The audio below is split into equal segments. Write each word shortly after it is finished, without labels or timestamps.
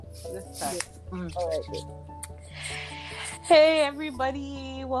Let's start. Yeah. All right. Hey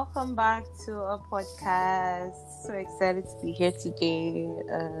everybody, welcome back to our podcast. So excited to be here today.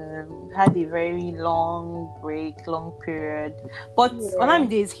 Had a very long break, long period, but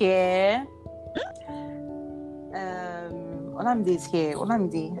Olamide is here. Olamide is here.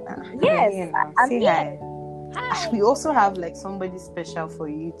 Olamide, you're Yes, here now. I'm Say here. hi. Hi. We also have like somebody special for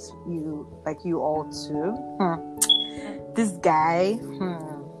you, you all too. This guy,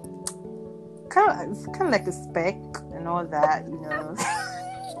 kind of like a speck and all that,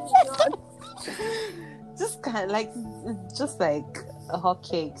 just kind of like it's just like a hot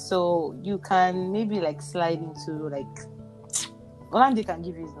cake. So you can maybe like slide into like Orlando can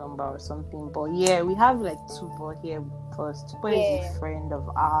give you his number or something. But yeah, we have like Tubo here first. Tubo is a friend of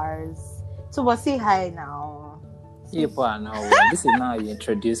ours. Tubo, say hi now. People now. This is now you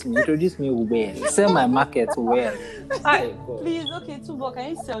introduce me. Introduce me well. Sell my market well. Please, okay, Tubo, can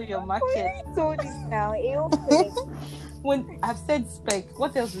you sell your market? So this now, when I've said spec,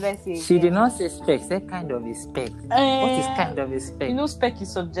 what else did I say? She did not say spec. That kind of a spec. What is kind of a spec? You know, spec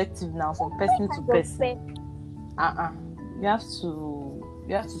is subjective now from person to person. You have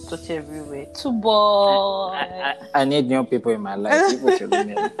to touch everywhere. Tubo. I need new people in my life. People should be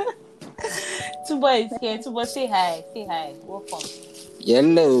there. Tubo is here. Tubo, say hi. Say hi. Welcome.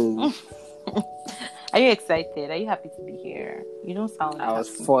 Hello. Are you excited? Are you happy to be here? You don't sound I was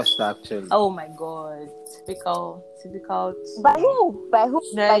happy. forced actually. Oh my god. Typical. By who? By who?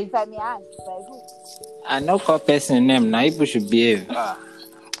 Right. By ask. By who? I know call person name. Now people should behave.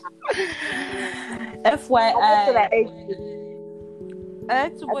 FYI.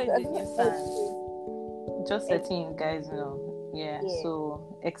 Tubo is a new son. Just letting you guys know. Yeah,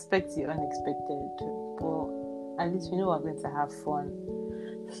 so expect the unexpected, but at least we know we're going to have fun.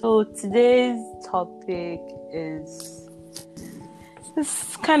 So today's topic is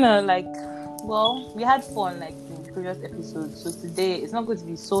kind of like, well, we had fun like in the previous episodes, so today it's not going to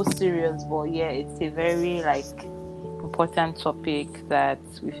be so serious, but yeah, it's a very like important topic that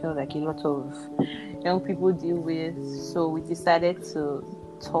we feel like a lot of young people deal with, so we decided to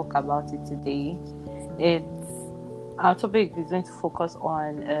talk about it today. Our topic is going to focus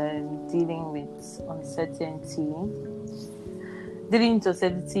on dealing with uncertainty. Dealing with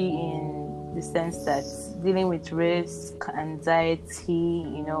uncertainty in the sense that dealing with risk,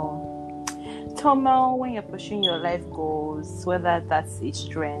 anxiety, turmoil when you're pursuing your life goals, whether that's a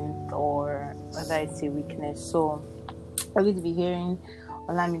strength or whether it's a weakness. So we're going to be hearing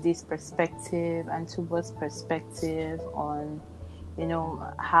Olamide's perspective and Tubo's perspective on,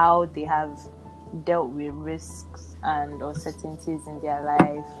 how they have dealt with risks and uncertainties in their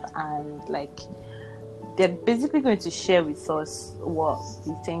life, and like they're basically going to share with us what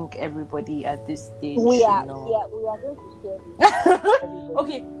we think everybody at this stage we are know. we are going to share.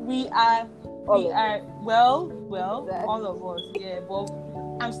 Okay, we are well, all of us, but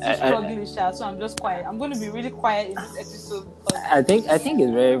I'm still struggling, so I'm just quiet. I'm going to be really quiet in this episode. I think it's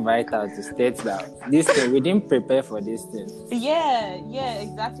very vital to state that this thing we didn't prepare for this thing. Yeah,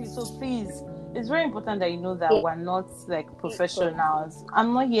 exactly. So please, it's very important that you know that we're not like professionals. We're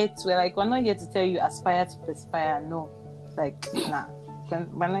not here to tell you aspire to perspire. No, like nah,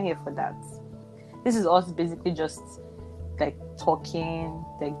 we're not here for that. This is us basically just like talking,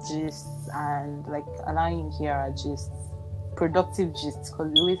 like gists, and like allowing you to hear our gists, productive gists, because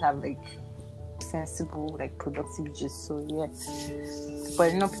we always have like sensible, like productive gists. So yeah,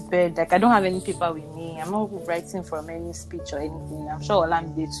 but I'm not prepared. Like I don't have any paper with me. I'm not writing from any speech or anything. I'm sure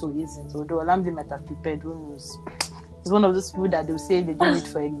Olamide too isn't. Although Olamide might have prepared, who knows? It's one of those people that they'll say they don't need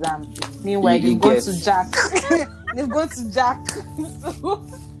for exam. Meanwhile, they've gone to Jack. They've gone to Jack.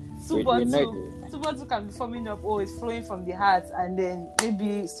 Tubo can be forming up. Oh, it's flowing from the heart, and then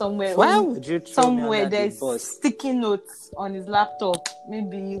maybe somewhere. Why would you somewhere there's sticky notes on his laptop?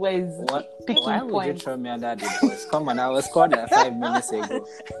 Maybe where he's picking Why points. would you throw me under the bus? Come on, I was called like 5 minutes ago.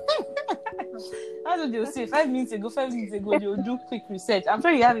 That's what they'll say. 5 minutes ago, they'll do quick research. I'm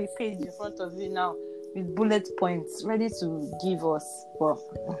sure you have a page in front of you now with bullet points ready to give us. Well,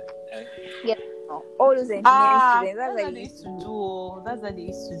 yeah. All those engineering students. That's what they used to do. That's what they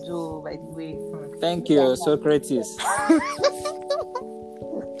used to do, by the way. Thank you, Socrates.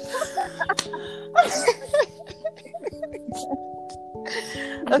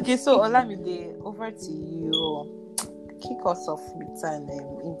 Okay, so Olamide, over to you. Kick us off with an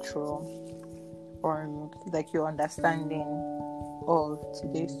intro on like your understanding of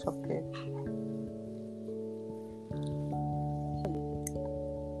today's topic.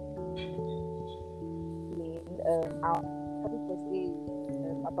 Our topic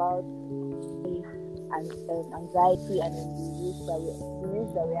was about anxiety and then the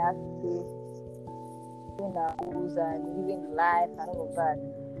risks that we have to face in our goals and living life and all of that.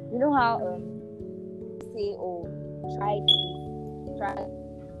 You know how say, oh, try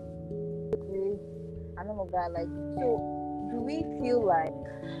this and all of that. Like, so do we feel like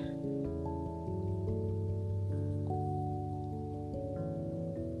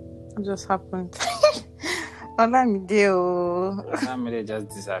What just happened? Olamide just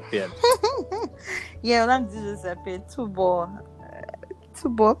disappeared. Yeah, Olamide just disappeared. Tubo,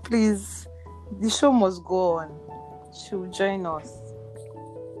 please. The show must go on. She will join us.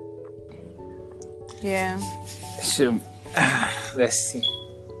 Yeah. So, let's see.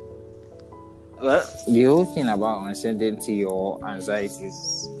 Well, the whole thing about uncertainty or anxiety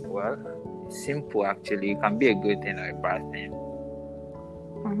is, well, simple actually. It can be a good thing or a bad thing.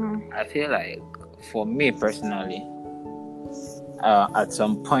 Mm-hmm. I feel like, for me personally, at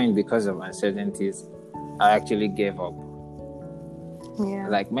some point, because of uncertainties, I actually gave up. Yeah.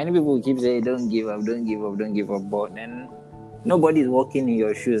 Like, many people keep saying, don't give up, but then nobody's walking in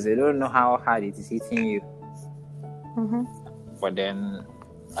your shoes. They don't know how hard it is hitting you. Mm-hmm. But then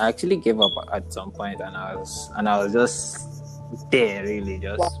I actually gave up at some point, and I was just there, really,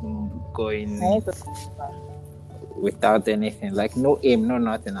 just going without anything, like no aim, no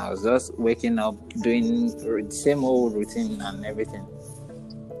nothing. I was just waking up, doing the same old routine and everything.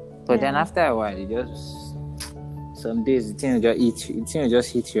 But then after a while, some days the thing will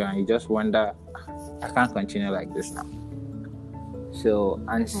just hit you, and you just wonder, I can't continue like this now. So,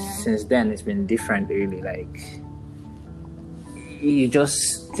 and since then it's been different, really. Like, you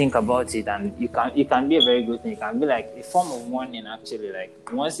just think about it, and it can be a very good thing. It can be like a form of warning, actually. Like,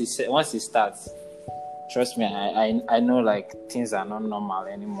 once it starts, trust me, I know, like, things are not normal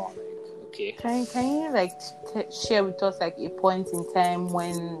anymore. Like, okay. Can you like share with us like a point in time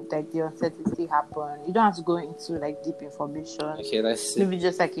when like the uncertainty happened? You don't have to go into like deep information. Okay, let's see. Maybe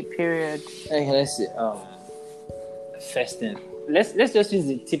just like a period. Okay, let's see. First thing, let's just use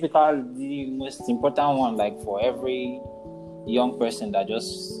the most important one, like for every young person that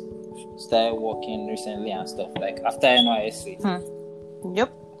just started working recently and stuff. Like after NYSC.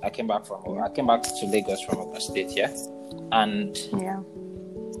 Yep. I came back to Lagos from Ogun State, yeah, and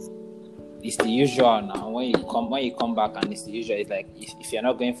it's the usual now. When you come back, and it's the usual. It's like if you're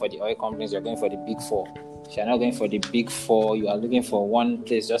not going for the oil companies, you're going for the big four. If you're not going for the big four, you are looking for one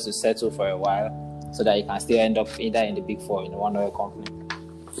place just to settle for a while, so that you can still end up either in the big four or in one oil company.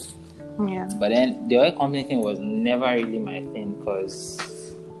 Yeah. But then the oil company thing was never really my thing, because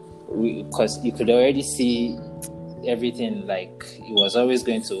you could already see everything, like it was always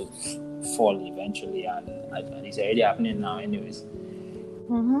going to fall eventually, and it's already happening now anyways.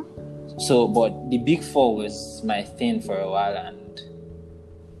 Mm-hmm. So, but the big four was my thing for a while, and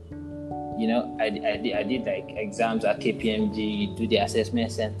you know, I did like exams at KPMG, do the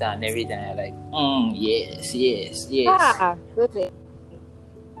assessment center and everything. I like, yes. Good.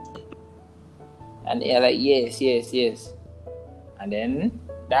 And they're like, yes. And then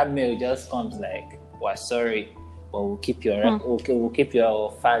that mail just comes like, well, sorry, but we'll keep your we'll keep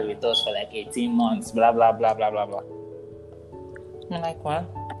your file with us for like 18 months, blah blah blah blah blah blah. I'm like, well,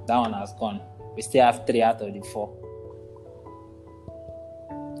 that one has gone. We still have 3 out of the 4.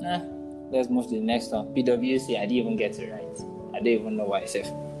 Let's move to the next one. PwC, I didn't even get to write. I don't even know why I said.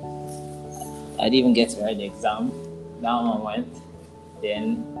 I didn't even get to write the exam. That one went.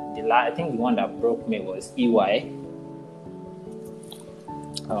 Then I think the one that broke me was EY.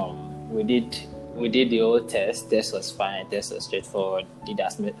 We did the whole test. Test was fine. Test was straightforward. Did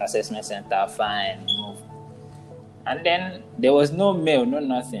assessment center, fine. Moved. And then there was no mail, no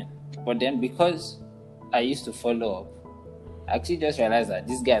nothing. But then because I used to follow up, I actually just realized that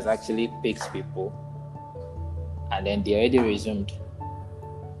these guys actually picks people. And then they already resumed.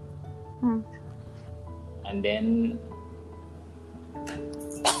 And then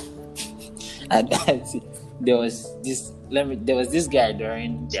there was this guy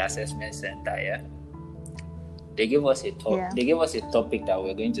during the assessment center, yeah. They gave us a talk. They gave us a topic that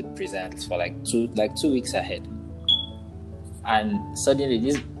we're going to present for like 2 weeks ahead. And suddenly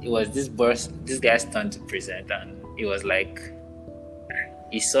it was this guy's turn to present, and it was like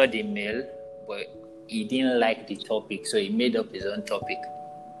he saw the mail, but he didn't like the topic, so he made up his own topic.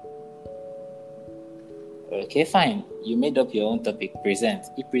 Okay, fine. You made up your own topic. Present.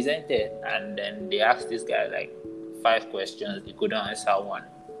 He presented, and then they asked this guy like 5 questions. He couldn't answer one.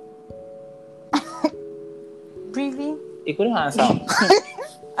 Really? He couldn't answer one.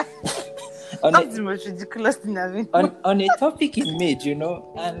 That's the most ridiculous thing I've been on a topic he made, you know,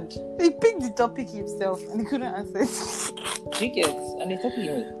 and he picked the topic himself and he couldn't answer it. Crickets on a topic he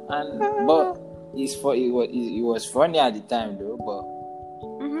made, and but it was funny at the time though, but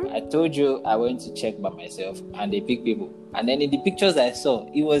I told you I went to check by myself and they picked people. And then in the pictures I saw,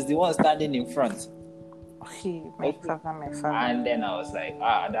 he was the one standing in front. My father. And then I was like,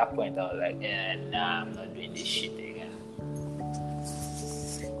 at that point I was like, nah, I'm not doing this shit again.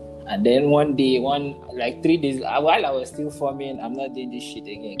 And then one day, 3 days while I was still forming, I'm not doing this shit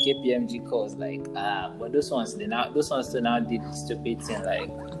again. KPMG calls like, but those ones still now did the stupid thing like,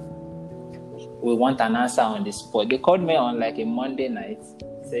 we want an answer on the spot. They called me on like a Monday night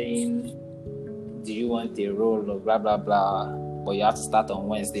saying, do you want a role or blah blah blah, but you have to start on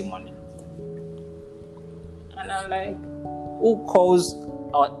Wednesday morning. And I'm like, who calls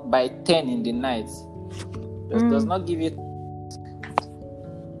by 10 in the night? Does not give you.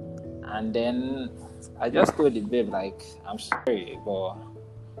 And then I just told the babe like, I'm sorry, but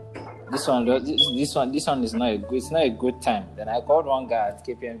this one is not a good. It's not a good time. Then I called one guy at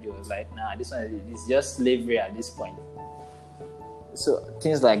KPMG. Was like, nah, this one is just slavery at this point. So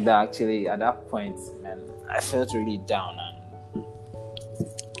things like that. Actually, at that point, man, I felt really down, and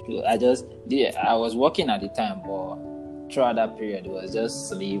I was working at the time, but throughout that period, it was just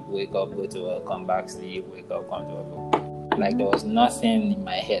sleep, wake up, go to work, come back, sleep, wake up, come to work. Like there was nothing in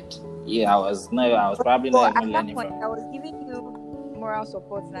my head. Yeah, I was probably not even learning from. I was giving you moral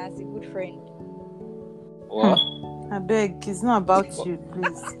support now as a good friend. What? I beg, it's not about you,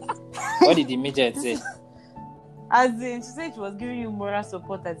 please. What did the midget say? As in, she said she was giving you moral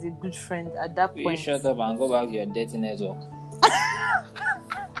support as a good friend at that point. You shut up and go back to your dirty network.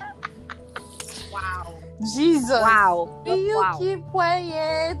 Wow. Jesus. Wow. Will you Wow. keep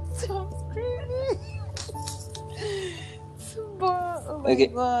quiet? I'm screaming. Oh my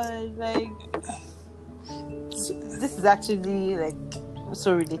god, like this is actually like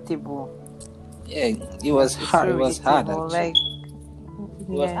so relatable. Yeah, it was hard. So it was hard. relatable, Actually. like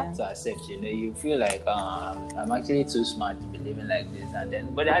It was hard to accept. You feel like I'm actually too smart to be living like this, and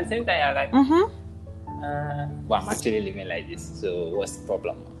then, but at the same time, you're like, well, I'm actually living like this. So what's the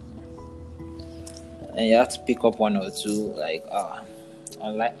problem? And you have to pick up one or two, like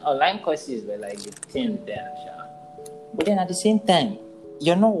online courses were like the thing then. But then at the same time,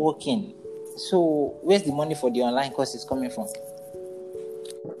 you're not working. So where's the money for the online courses coming from?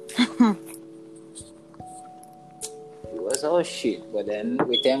 It was all shit, but then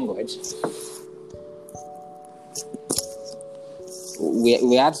we thank God.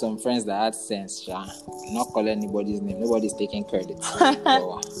 We had some friends that had sense, I'm not calling anybody's name. Nobody's taking credit.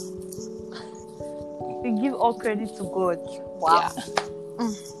 We give all credit to God. Wow. Yeah.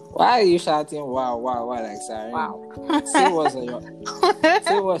 Why are you shouting wow like sorry? Wow. Say what's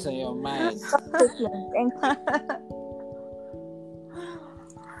on your mind. Thank you.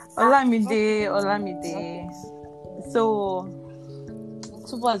 Olamide. So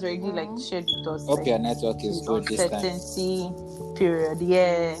Tupu has already like shared with us. Hope like, your network is good this time. Uncertainty period,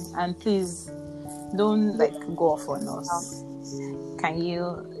 yeah. And please don't like go off on us. Can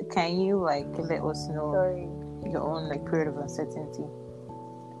you like let us know your own like period of uncertainty?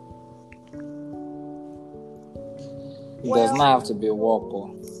 It does not have to be work.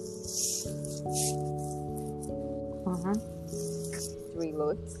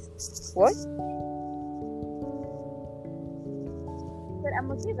 Reload. What? But I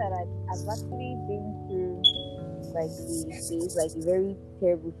must say that I've actually been through like the phase, like a very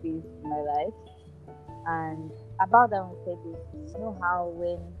terrible phase in my life. And about that uncertainty, you know how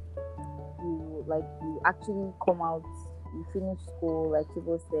when you actually come out, you finish school, like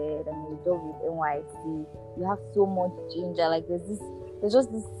people said, and you job with NYC, you have so much ginger. Like there's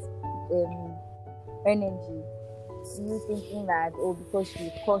just this energy. You thinking that because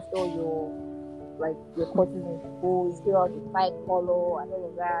you crossed all your courses in school, you still have to fight color and all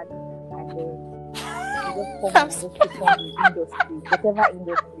of that, and then you just come and just take on the industry, whatever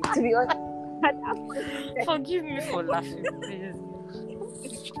industry. To be honest, forgive me for laughing, please.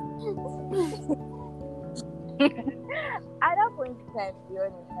 At that point in time, to be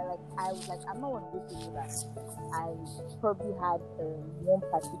honest, I was like, I'm not one of those people that I probably had one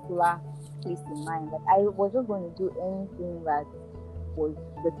particular place in mind. Like I was just going to do anything that was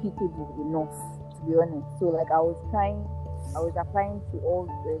reputable enough, to be honest. So like I was applying to all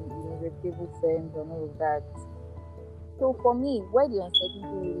the reputable firms and all of that. So for me, where the uncertainty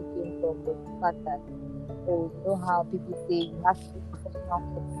really came from was the fact that, you know how people say you have to be professional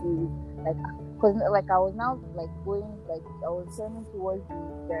courses, because like I was now like going, like I was turning towards the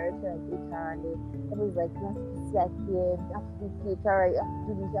direction of HR, and it was like you have to do CIPM, you have to do HR, you have to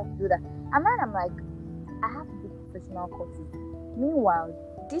do this, you have to do that. And then I'm like, I have to do professional courses. Meanwhile,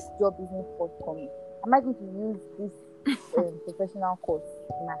 this job isn't forthcoming. Am I going to use this professional course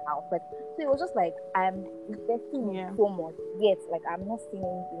in my house. Like, so it was just like I'm investing in so much, yet like I'm not seeing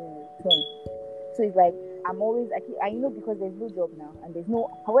anything in return. So it's like I'm always because there's no job now and there's no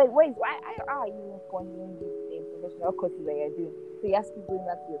why are you even funding these professional courses that you're doing? So you have to keep going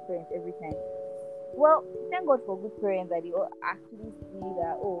back to your parents every time. Well, thank God for good parents that they all actually see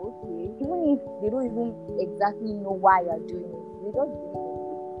that, oh, okay, even if they don't even exactly know why you're doing it, they just believe in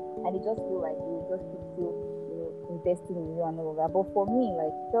you and they just feel like you just keep still, investing in you and all of that. But for me,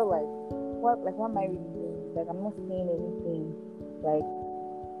 like, felt like what am I really doing? Like, I'm not seeing anything like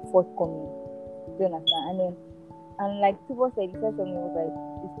forthcoming. Do you understand? And like Tubo said, he said something was like,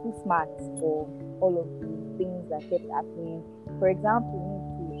 it's too smart for all of these things that kept happening. For example,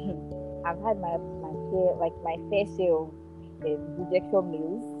 me too, I've had my fair share of rejection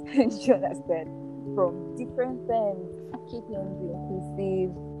mails. Do you understand? From different things, KPMG inclusive,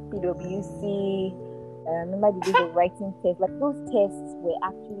 PwC. Remember the days of writing tests? Like, those tests were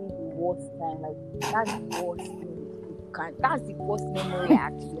actually the worst time. Like, that's the worst thing. That's the worst memory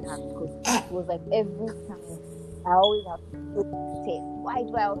I actually have, because it was like every time I always have to fail this test. Why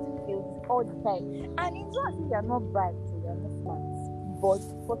do I have to fail this all the time? And it's not as if you're not bright, so you're not smart, but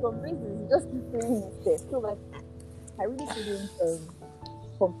for some reason you just keep failing this test. So like, I really couldn't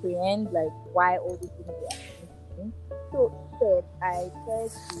comprehend like why all these things were happening. So instead, I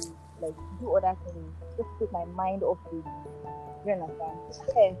tried to like do other things just to take my mind off it. You understand?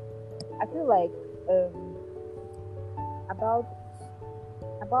 Yeah, I feel like about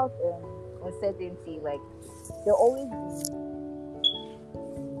uncertainty, like there always be,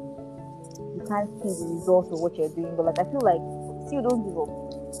 you can't see the results of what you're doing, but like I feel like still don't give up.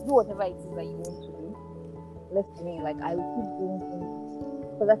 Do whatever it is that you want to do. Left to me, like I will keep doing things,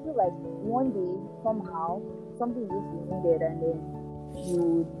 because I feel like one day somehow something just be needed, and then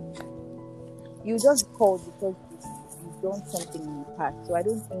you just called because you've done something in the past. So I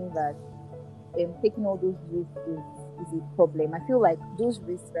don't think that taking all those risks is a problem. I feel like those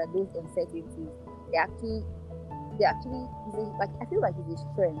risks and those uncertainties, they actually I feel like it's a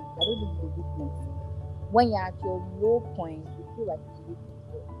strength. I don't think it's a weakness. When you're at your low point, you feel like it's a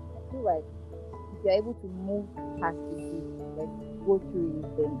weakness. I feel like if you're able to move past it, like go through it,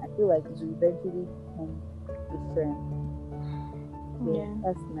 then I feel like it will eventually become a strength. Yeah,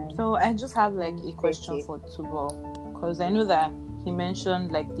 that's nice. So I just have like a question for Tubo, because I know that he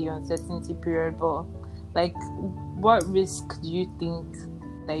mentioned like the uncertainty period, but like, what risk do you think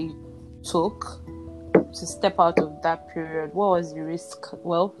that you took to step out of that period? What was the risk?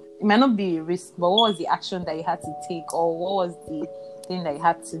 Well, it might not be a risk, but what was the action that you had to take, or what was the thing that you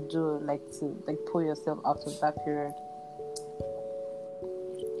had to do, like to like pull yourself out of that period?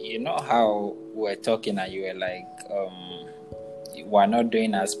 You know how we're talking and you were like, we're not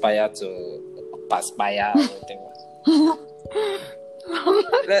doing aspire to perspire or whatever.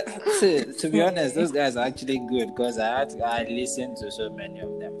 To be honest, those guys are actually good, because I listened to so many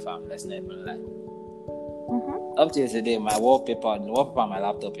of them, fam. Let's not even lie. Up till today, my wallpaper on my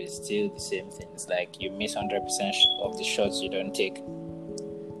laptop is still the same thing. It's like you miss 100% of the shots you don't take.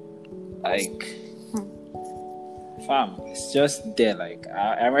 Like, fam, it's just there. Like,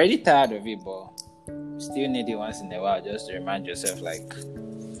 I'm already tired of it, but still need it once in a while just to remind yourself, like,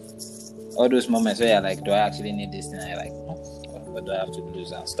 all those moments where you're like, do I actually need this thing? And you're like, what do I have to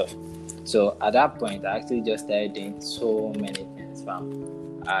lose and stuff? So at that point, I actually just started doing so many things,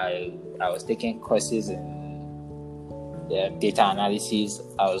 fam. I was taking courses in data analysis.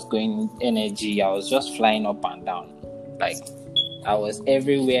 I was going energy. I was just flying up and down. Like, I was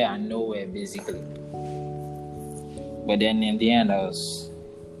everywhere and nowhere, basically. But then in the end,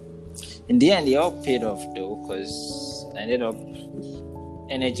 it all paid off though, because I ended up,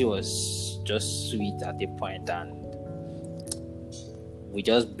 energy was just sweet at the point, and we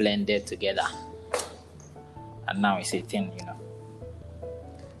just blended together, and now it's a thing,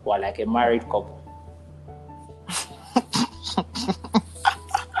 we're like a married couple.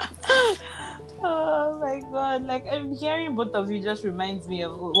 Oh my god, like I'm hearing both of you just reminds me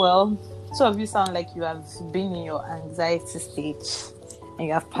of, well, two of you sound like you have been in your anxiety stage and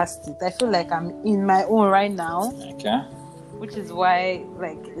you have passed it. I feel like I'm in my own right now. Okay. Which is why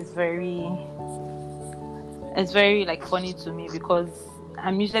like it's very like funny to me, because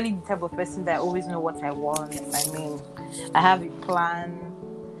I'm usually the type of person that I always know what I want. I mean, I have a plan.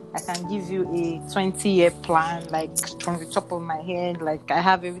 I can give you a 20-year plan, like from the top of my head. Like I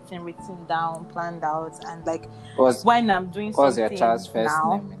have everything written down, planned out, and like when I'm doing something. What's your child's first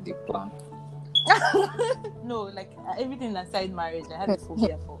name in the plan? No, like everything aside marriage. I have a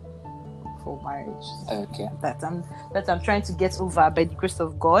phobia for marriage. Okay. That I'm trying to get over by the grace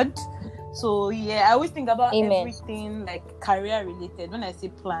of God. So yeah, I always think about Amen. everything like career related. When I say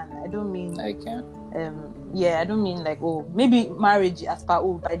plan, I don't mean I don't mean like, oh, maybe marriage as per,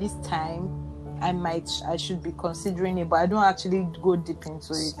 oh, by this time I should be considering it, but I don't actually go deep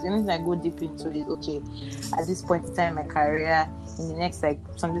into it. The only time I go deep into it, okay, at this point in time in my career, in the next like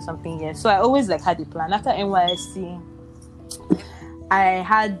something years. So I always like had a plan. After NYSC, I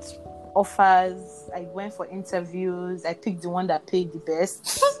had offers. I went for interviews. I picked the one that paid the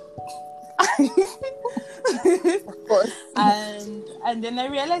best. Of course. And then I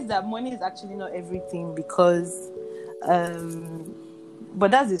realized that money is actually not everything, because but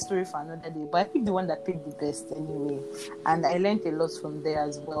that's a story for another day. But I picked the one that paid the best anyway, and I learned a lot from there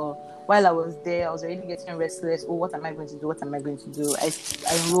as well. While I was there, I was already getting restless. Oh, what am I going to do? What am I going to do? I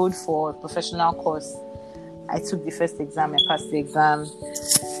enrolled for a professional course. I took the first exam. I passed the exam.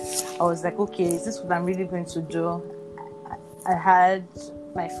 I was like, okay, is this what I'm really going to do? I had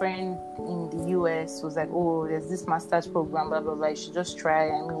my friend in the US was like, oh, there's this master's program, blah, blah, blah. You should just try.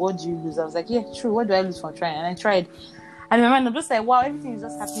 I mean, what do you lose? I was like, yeah, true. What do I lose from trying? And I tried. And in my mind, I'm just like, wow, everything is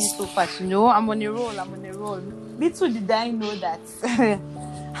just happening so fast. I'm on a roll. Little did I know that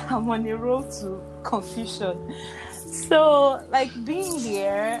I'm on a roll to confusion. So, like, being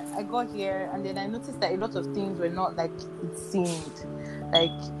here, I got here, and then I noticed that a lot of things were not like it seemed.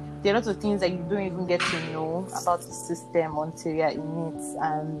 Like, there are a lot of things that you don't even get to know about the system until you're in it,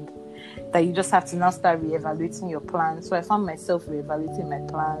 and that you just have to now start reevaluating your plans. So I found myself reevaluating my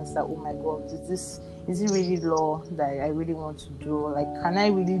plans, that, oh my God, is it really law that I really want to do? Like, can I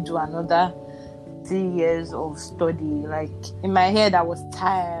really do another 3 years of study? Like, in my head, I was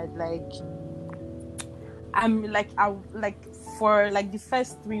tired. Like, for like the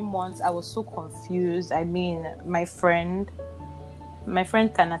first 3 months, I was so confused. I mean, my friend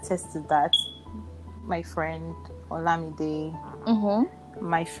can attest to that. My friend Olamide,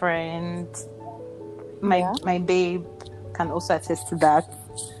 my friend, my babe can also attest to that.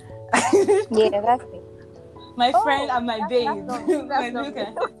 Yeah, that's it. My friend and my babe. My babe can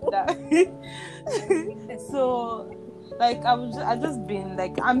attest to that. So, like, I just been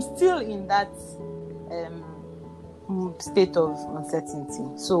like, I'm still in that state of uncertainty.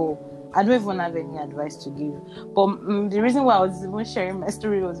 So I don't even have any advice to give. But the reason why I was even sharing my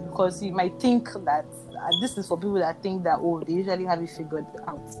story was because you might think that this is for people that think that, oh, they usually have it figured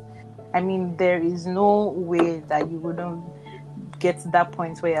out. I mean, there is no way that you wouldn't get to that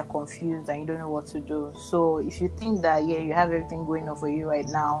point where you're confused and you don't know what to do. So if you think that, yeah, you have everything going on for you right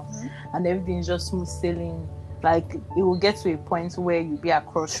now and everything's just smooth sailing, like, it will get to a point where you'll be at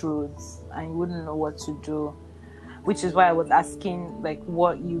crossroads and you wouldn't know what to do. Which is why I was asking, like,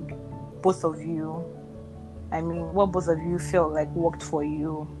 what both of you felt like worked for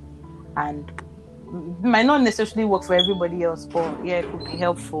you, and it might not necessarily work for everybody else, but yeah, it could be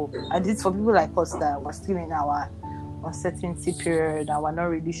helpful. And it's for people like us that we're still in our uncertainty period and we're not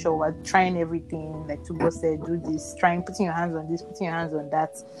really sure. We're trying everything, like Tubo said, do this, putting your hands on this, putting your hands on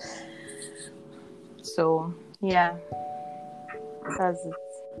that. So yeah, that's it.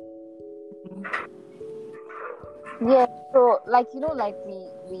 Yeah, so like, like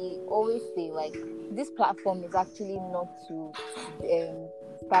we always say, like, this platform is actually not to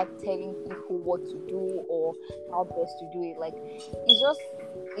start telling people what to do or how best to do it. Like, it's just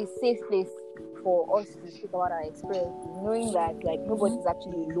a safe place for us to speak about our experience, knowing that, like, nobody's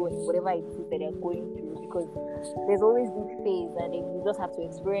actually alone in whatever it is that they're going through, because there's always this phase and then you just have to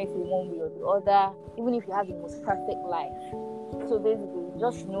experience it one way or the other, even if you have the most perfect life. So basically,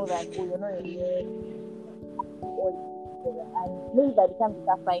 just know that, oh, you're not alone. And maybe by the time you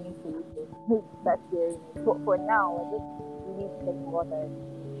start finding solutions, maybe that's there. But for now, I just really think about that.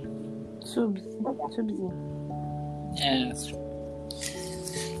 Too busy. Yes.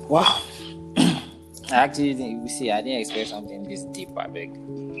 Wow. I didn't expect something this deep, I beg.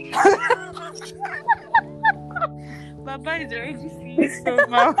 Baba is already serious from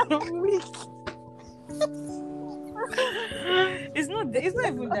my week. It's not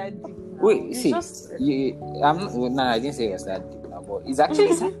even that deep. Wait, it's see, just... I didn't say it was that deep now, but it's actually,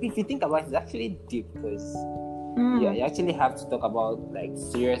 if you think about it, it's actually deep, because you actually have to talk about, like,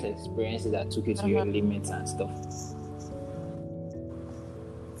 serious experiences that took you to your limits and stuff.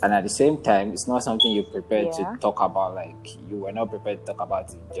 And at the same time, it's not something you're prepared to talk about. Like, you were not prepared to talk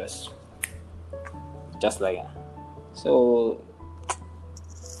about it just like that. So,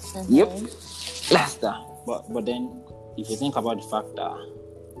 yep, that's that. But then, if you think about the fact that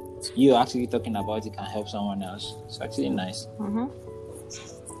you actually talking about it can help someone else, it's actually nice.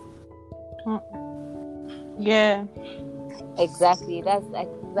 Yeah, exactly. That's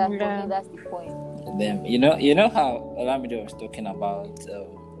for me, that's the point. Then you know how Olamide was talking about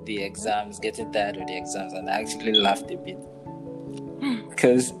the exams, getting tired of the exams, and I actually laughed a bit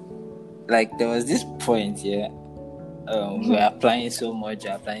because, like, there was this point, we were applying so much,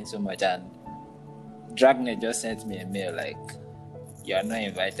 and Dragnet just sent me a mail like, "You are not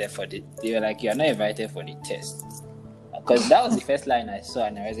invited for the." They were like, "You are not invited for the test," because that was the first line I saw,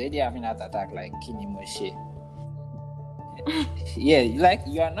 and I was already having that attack like Kinimoshe. Yeah, like,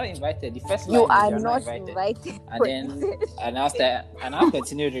 you are not invited. The first line You is are you are not invited. invited. And then and I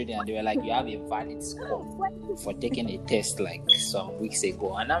continued reading, and they were like, "You have a valid score for taking a test like some weeks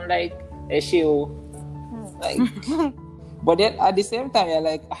ago," and I'm like, "Eshio," like, but then at the same time, you're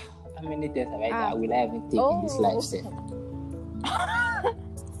like, how many tests have I will I even take in this life set?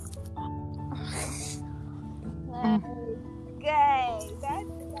 Guys, that's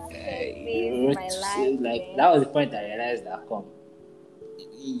my life. Like, that was the point I realized that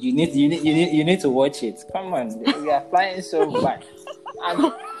you need to watch it. Come on, we are flying so bad.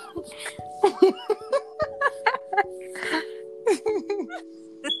 And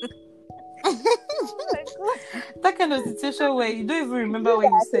that kind of situation where you don't even remember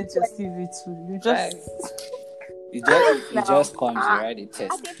when you sent your CV to. You just comes, you write the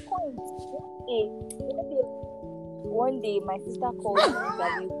test. At this point, one day my sister called me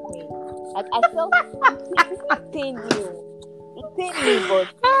interview queen. Like, I felt it pained me. It pained me, but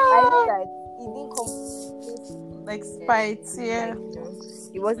I know that it didn't come like spite, yeah.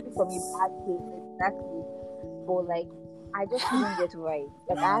 It wasn't from a bad place exactly, but like, I just didn't get right.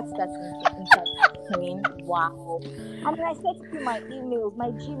 Like, I had to start thinking, wow. I mean, I started to see my emails,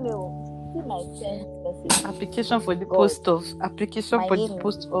 my Gmail, see my sent message. Application for the post of.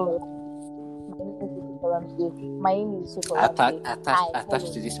 My name is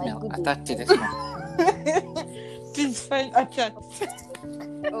Attached to this mail. Attached to this mail. Please find attached.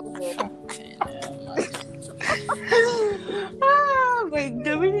 But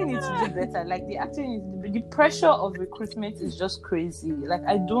they really need to do better. Like, they actually need to the pressure of recruitment is just crazy. Like,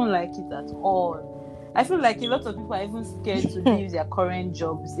 I don't like it at all. I feel like a lot of people are even scared to leave their current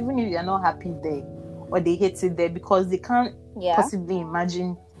jobs, even if they're not happy there or they hate it there, because they can't possibly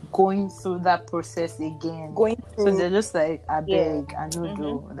imagine going through that process again. So they're just like, I beg, I know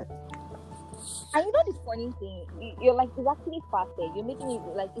do. Like, and you know the funny thing, you're like, it's actually far-fetched. You're making it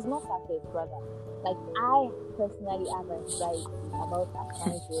like it's not far-fetched, brother. Like, I personally have anxiety about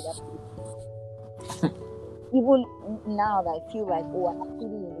applying to other people. Even now that I feel like, I'm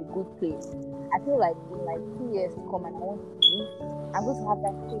actually in a good place. I feel like in like 2 years to come, and I want to leave, I'm going to have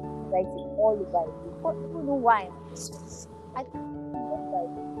that same anxiety all over it. But I don't know why. I just like,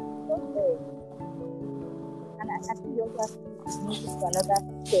 don't worry. And I feel you also have to move to another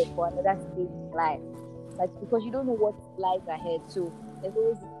step or another stage in life. Like, because you don't know what lies ahead. So there's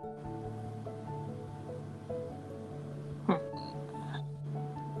always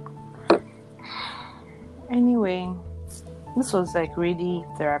anyway, this was like really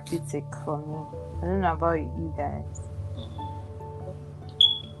therapeutic for me. I don't know about you guys.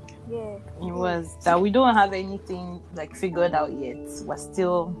 Yeah. It was that we don't have anything like figured out yet. We're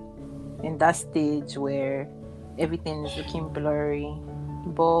still in that stage where everything is looking blurry,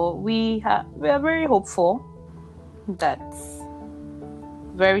 but we are very hopeful that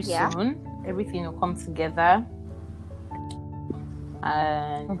very soon everything will come together.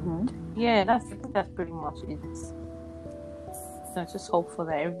 And that's pretty much it. So just hopeful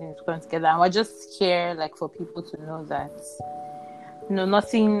that everything is going together, and we're just here like for people to know that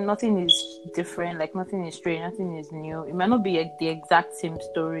nothing is different, like nothing is strange, nothing is new. It might not be the exact same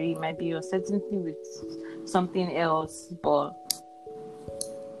story, it might be uncertainty with something else, but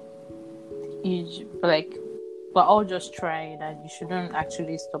we're all just trying, and you shouldn't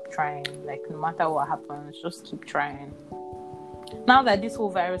actually stop trying. Like, no matter what happens, just keep trying. Now that this whole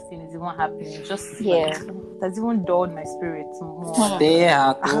virus thing is even happening, just that's even dulled my spirit more. Stay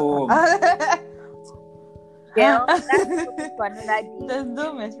at home. that's There's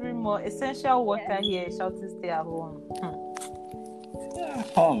no my spirit more. Essential worker here shouting, stay at home. Stay at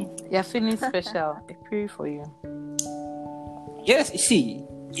home. You're feeling special. I pray for you. Yes, you see,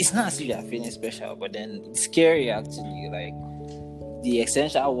 it's not as if you're feeling special, but then it's scary actually. Like, the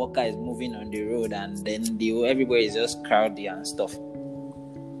essential worker is moving on the road, and then everybody is just crowded and stuff.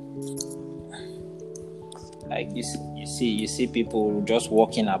 Like, you see people just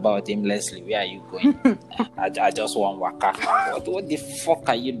walking about aimlessly. Where are you going? I just want waka. What the fuck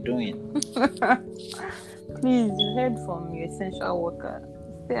are you doing? Please, you heard from your essential worker.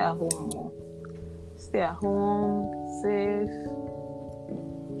 Stay at home. Stay at home. Safe.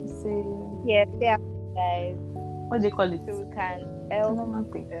 Yeah, stay at home, guys. What do they call it? So we can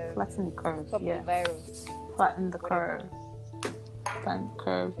flatten the curve. Stop the virus. Flatten the curve. and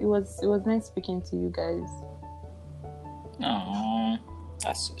Curve. It was nice speaking to you guys. Oh,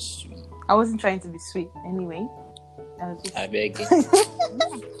 that's so sweet. I wasn't trying to be sweet anyway. I beg you.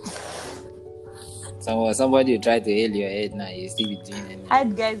 Somebody will try to hail your head now. You still be doing it.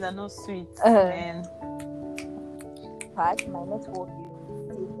 Hide guys are not sweet, man. Pat, my network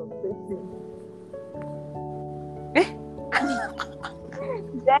is frustrating.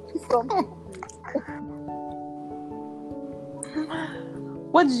 That's from.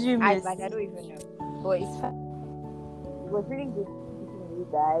 What did you miss? I don't even know. But it's fun. It was really good speaking with you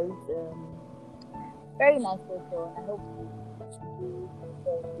guys. Very nice person. I hope you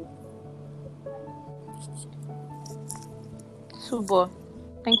Subo,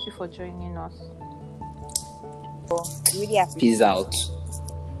 thank you for joining us. really appreciate. Peace out.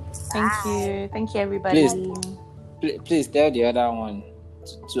 Thank you everybody. Please tell the other one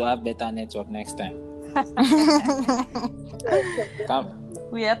to have better network next time.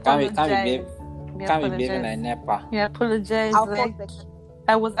 We apologize. Can't be behaving like NEPA. We apologize.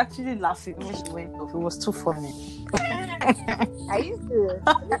 I was actually laughing when she went off. It was too funny. I used to.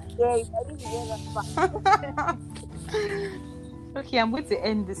 Yeah, I didn't hear that. Okay, I'm going to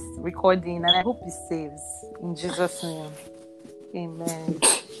end this recording and I hope it saves. In Jesus' name. Amen.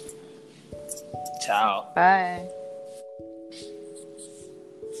 Ciao. Bye.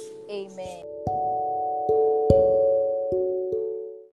 Amen.